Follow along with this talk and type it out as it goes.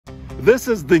This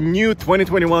is the new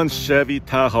 2021 Chevy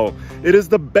Tahoe. It is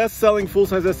the best-selling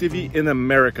full-size SUV in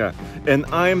America, and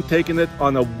I am taking it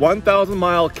on a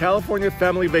 1,000-mile California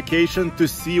family vacation to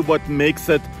see what makes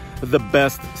it the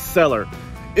best seller.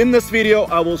 In this video,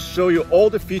 I will show you all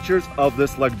the features of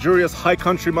this luxurious high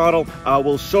country model. I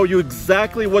will show you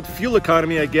exactly what fuel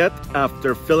economy I get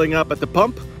after filling up at the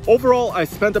pump. Overall, I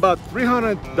spent about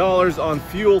 $300 on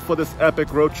fuel for this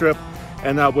epic road trip,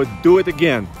 and I would do it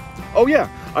again. Oh yeah,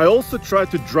 I also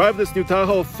tried to drive this new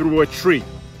Tahoe through a tree.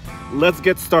 Let's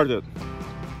get started.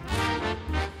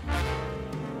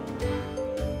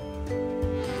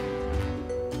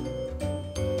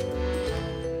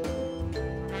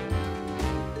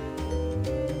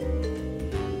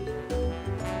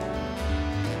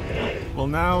 Well,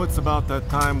 now it's about that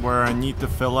time where I need to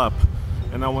fill up,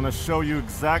 and I want to show you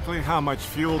exactly how much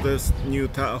fuel this new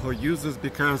Tahoe uses,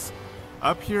 because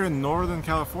up here in Northern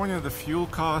California, the fuel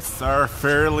costs are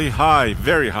fairly high,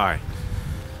 very high.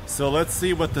 So let's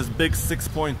see what this big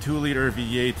 6.2 liter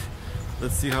V8,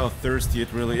 let's see how thirsty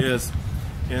it really is.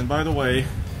 And by the way,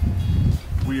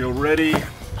 we already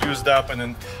used up an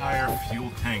entire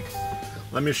fuel tank.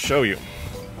 Let me show you.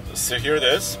 So here it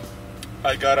is.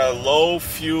 I got a low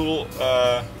fuel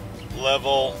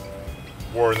level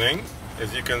warning.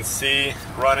 As you can see,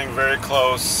 running very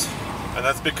close. And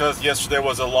that's because yesterday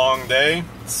was a long day.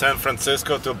 San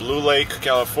Francisco to Blue Lake,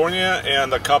 California,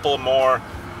 and a couple more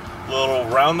little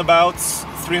roundabouts.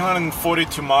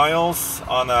 342 miles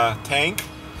on a tank.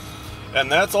 And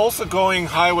that's also going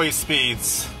highway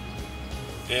speeds.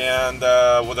 And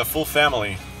with a full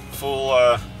family, full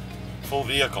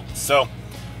vehicle. So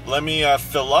let me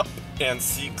fill up and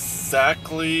see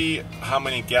exactly how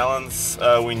many gallons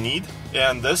we need.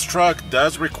 And this truck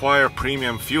does require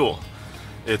premium fuel.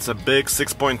 It's a big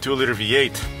 6.2 liter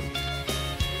V8.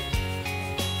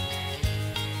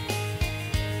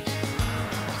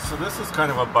 So this is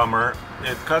kind of a bummer.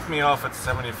 It cut me off at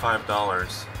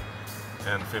 $75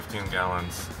 and 15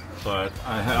 gallons, but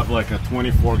I have like a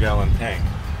 24-gallon tank.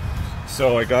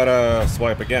 So I gotta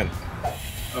swipe again.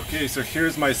 Okay, so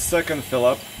here's my second fill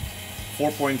up,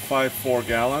 4.54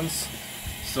 gallons.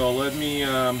 So let me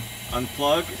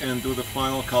unplug and do the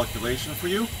final calculation for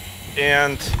you.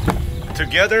 And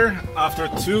together, after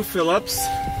 2 fill-ups,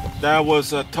 that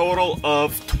was a total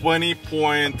of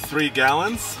 20.3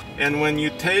 gallons. And when you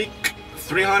take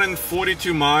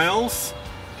 342 miles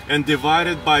and divide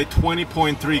it by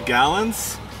 20.3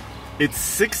 gallons, it's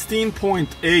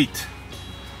 16.8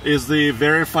 is the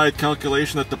verified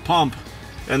calculation at the pump.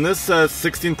 And this says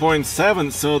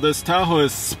 16.7, so this Tahoe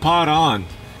is spot on.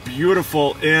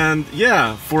 Beautiful. And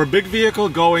yeah, for a big vehicle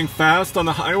going fast on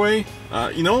the highway,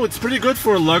 you know, it's pretty good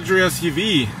for a luxury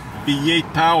SUV,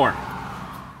 V8 power.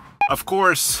 Of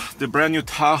course, the brand new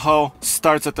Tahoe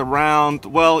starts at around,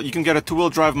 well, you can get a 2-wheel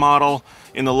drive model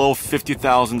in the low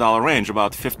 $50,000 range,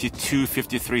 about $52,000,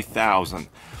 $53,000.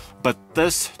 But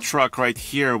this truck right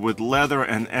here with leather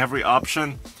and every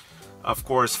option, of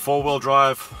course, 4-wheel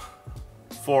drive,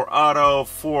 4 auto,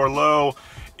 4 low,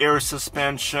 air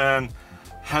suspension,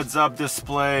 heads-up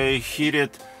display,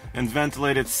 heated and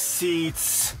ventilated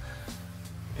seats,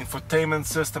 infotainment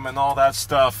system and all that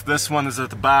stuff. This one is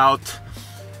at about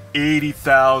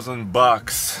 80,000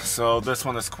 bucks. So this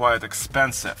one is quite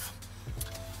expensive.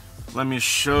 Let me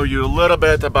show you a little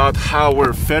bit about how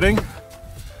we're fitting.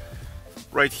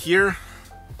 Right here,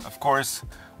 of course,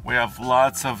 we have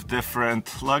lots of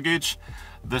different luggage.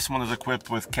 This one is equipped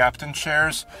with captain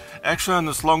chairs. Actually, on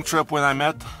this long trip when I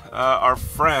met our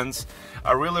friends,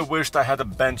 I really wished I had a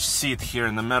bench seat here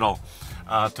in the middle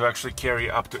to actually carry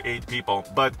up to 8 people.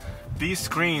 But these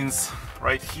screens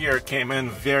right here came in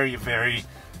very, very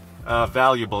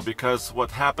valuable, because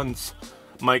what happens,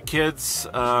 my kids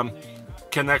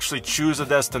can actually choose a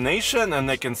destination and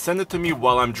they can send it to me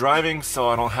while I'm driving, so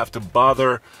I don't have to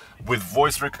bother with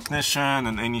voice recognition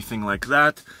and anything like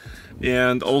that.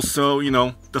 And also, you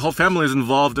know, the whole family is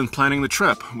involved in planning the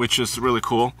trip, which is really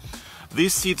cool.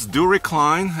 These seats do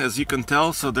recline, as you can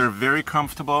tell, so they're very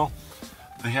comfortable.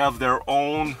 They have their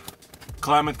own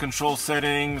climate control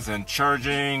settings and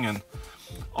charging and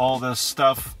all this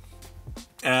stuff.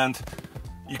 And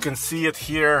you can see it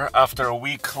here after a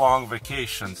week-long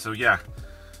vacation. So yeah,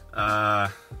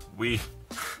 we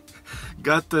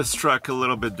got this truck a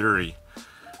little bit dirty.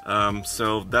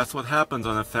 So that's what happens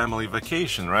on a family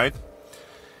vacation, right?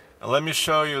 Let me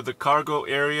show you the cargo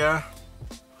area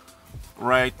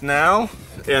right now,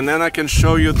 and then I can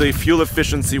show you the fuel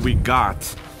efficiency we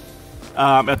got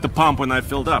at the pump when I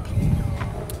filled up.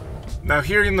 Now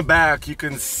here in the back you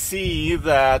can see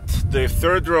that the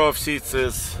third row of seats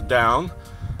is down.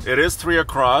 It is 3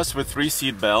 across with 3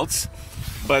 seat belts.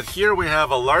 But here we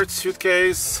have a large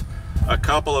suitcase, a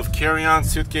couple of carry-on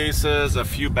suitcases, a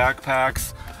few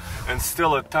backpacks, and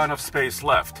still a ton of space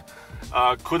left.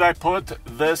 Could I put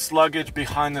this luggage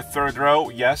behind the third row?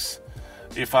 Yes,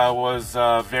 if I was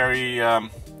very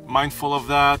mindful of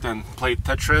that and played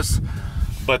Tetris.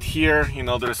 But here, you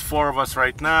know, there's 4 of us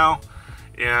right now,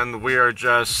 and we are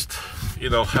just, you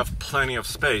know, have plenty of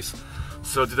space.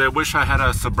 So did I wish I had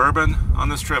a Suburban on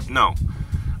this trip? No.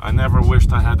 I never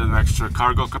wished I had an extra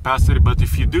cargo capacity, but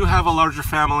if you do have a larger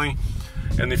family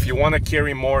and if you want to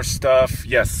carry more stuff,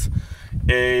 yes,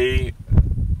 a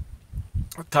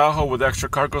Tahoe with extra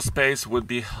cargo space would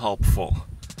be helpful.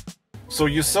 So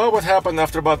you saw what happened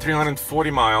after about 340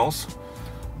 miles.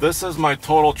 This is my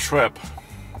total trip,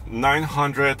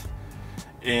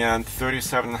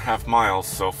 937.5 miles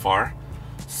so far,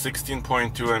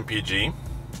 16.2 mpg.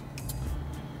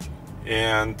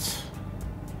 And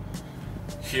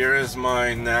here is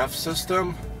my nav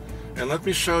system, and let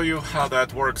me show you how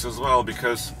that works as well,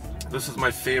 because this is my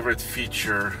favorite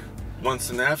feature. Once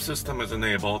the nav system is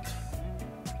enabled,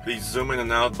 these zoom in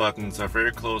and out buttons are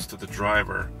very close to the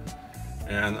driver,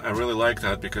 and I really like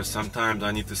that because sometimes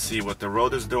I need to see what the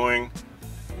road is doing.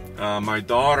 My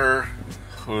daughter,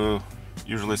 who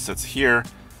usually sits here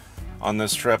on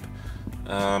this trip,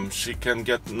 she can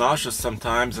get nauseous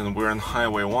sometimes, and we're on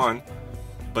Highway 1.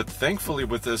 But thankfully,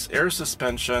 with this air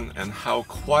suspension and how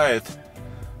quiet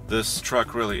this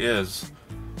truck really is,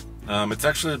 it's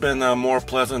actually been a more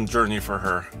pleasant journey for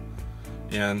her.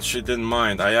 And she didn't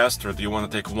mind. I asked her, do you want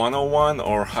to take 101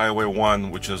 or Highway 1,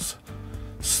 which is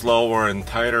slower and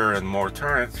tighter and more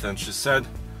turns? And she said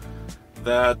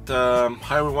that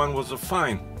Highway 1 was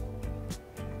fine.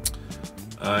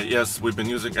 Yes, we've been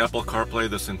using Apple CarPlay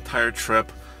this entire trip,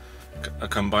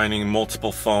 combining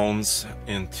multiple phones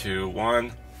into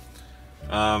one.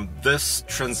 This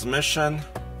transmission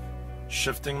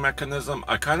shifting mechanism,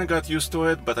 I kind of got used to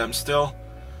it, but I'm still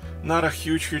not a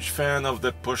huge fan of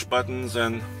the push buttons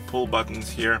and pull buttons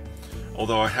here,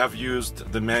 although I have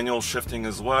used the manual shifting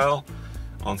as well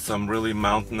on some really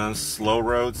mountainous slow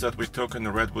roads that we took in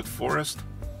the Redwood Forest.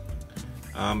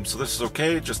 So this is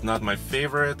okay, just not my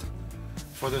favorite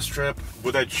for this trip.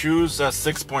 Would I choose a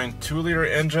 6.2 liter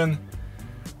engine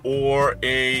or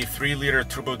a 3 liter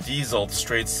turbo diesel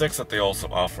straight 6 that they also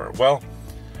offer? Well,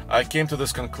 I came to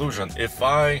this conclusion. If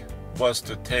I was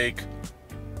to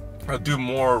do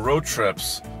more road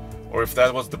trips, or if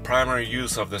that was the primary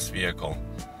use of this vehicle,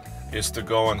 is to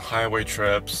go on highway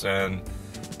trips and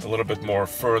a little bit more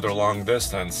further long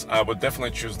distance, I would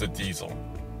definitely choose the diesel.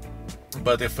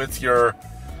 But if it's your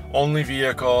only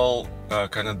vehicle,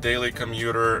 kind of daily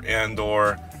commuter and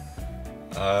or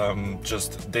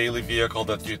just daily vehicle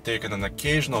that you take on an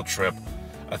occasional trip,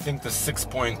 I think the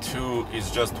 6.2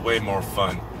 is just way more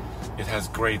fun. It has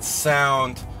great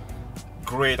sound,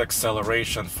 great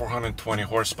acceleration, 420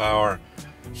 horsepower.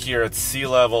 Here at sea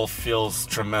level feels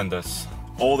tremendous.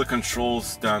 All the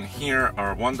controls down here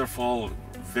are wonderful,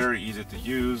 very easy to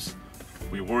use.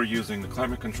 We were using the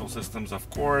climate control systems, of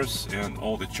course, and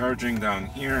all the charging down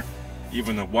here,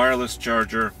 even a wireless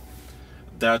charger.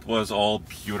 That was all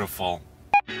beautiful.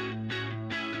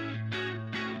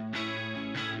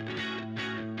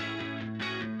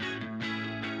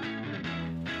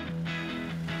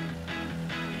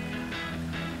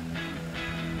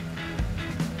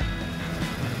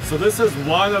 So this is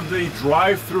one of the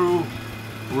drive-through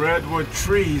redwood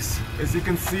trees. As you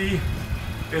can see,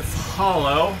 it's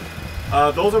hollow.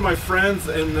 Those are my friends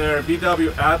in their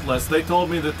VW Atlas. They told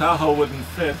me the Tahoe wouldn't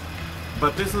fit,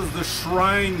 but this is the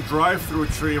shrine drive-through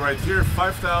tree right here,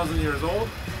 5,000 years old.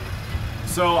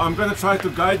 So I'm gonna try to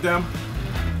guide them.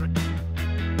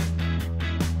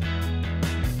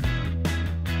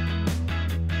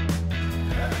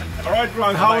 All right,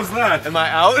 Ron, how was that? Am I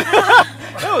out?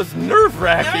 That was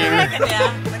nerve-wracking.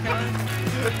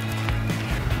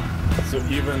 So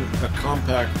even a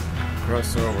compact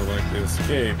crossover like the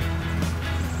Escape,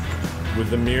 with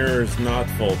the mirrors not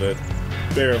folded,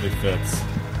 barely fits.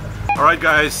 All right,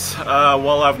 guys.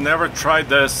 Well, I've never tried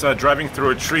this driving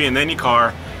through a tree in any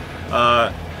car.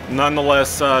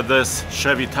 Nonetheless, this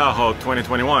Chevy Tahoe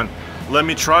 2021. Let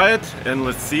me try it and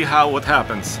let's see what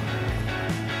happens.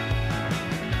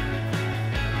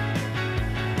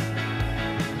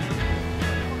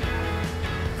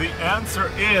 The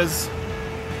answer is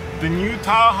the new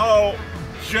Tahoe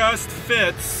just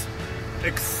fits,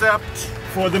 except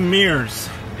for the mirrors.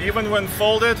 Even when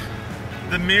folded,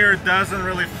 the mirror doesn't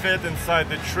really fit inside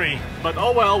the tree. But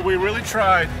oh well, we really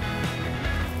tried.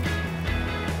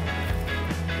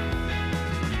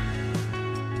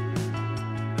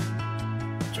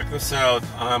 Check this out.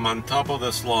 I'm on top of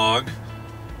this log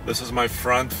This is my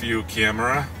front view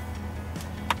camera.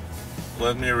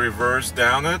 Let me reverse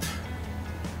down it.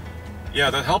 Yeah,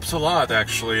 that helps a lot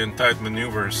actually in tight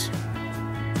maneuvers.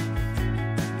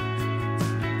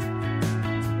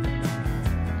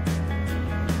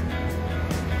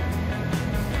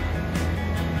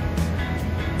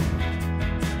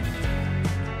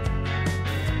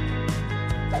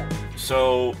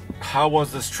 So, how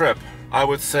was this trip? I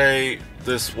would say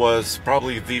this was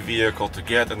probably the vehicle to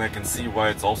get, and I can see why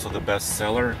it's also the best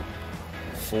seller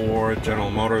for General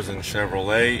Motors and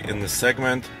Chevrolet in the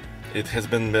segment. It has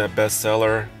been the best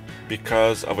seller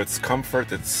because of its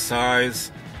comfort, its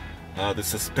size, the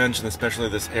suspension, especially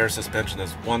this air suspension,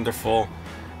 is wonderful.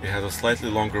 It has a slightly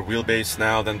longer wheelbase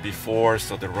now than before,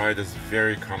 so the ride is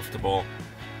very comfortable.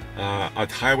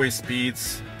 At highway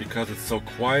speeds, because it's so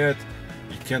quiet,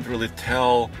 you can't really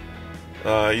tell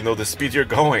the speed you're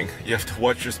going. You have to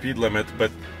watch your speed limit,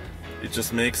 but it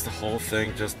just makes the whole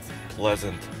thing just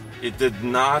pleasant. It did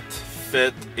not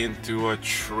fit into a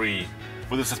tree.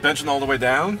 With the suspension all the way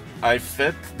down, I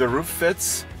fit, the roof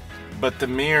fits, but the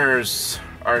mirrors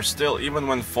are still, even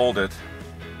when folded,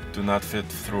 do not fit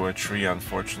through a tree,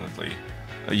 unfortunately.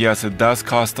 Yes, it does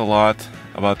cost a lot,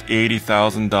 about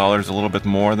 $80,000, a little bit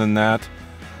more than that.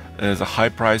 It is a high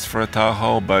price for a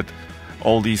Tahoe, but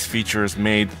all these features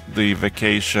made the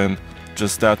vacation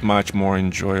just that much more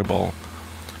enjoyable,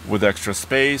 with extra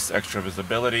space, extra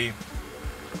visibility,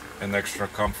 and extra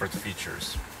comfort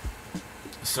features.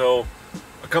 So,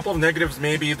 a couple of negatives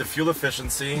maybe. The fuel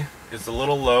efficiency is a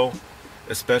little low,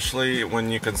 especially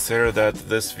when you consider that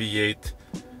this V8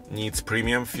 needs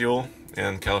premium fuel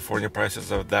and California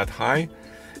prices are that high.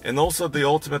 And also the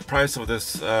ultimate price of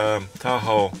this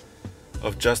Tahoe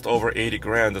of just over 80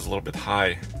 grand is a little bit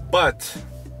high. But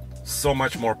so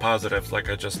much more positives, like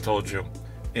I just told you.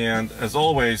 And as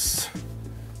always,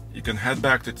 you can head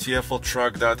back to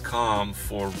TFLtruck.com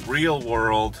for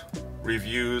real-world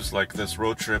reviews like this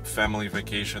road trip family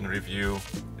vacation review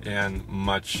and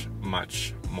much,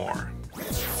 much more.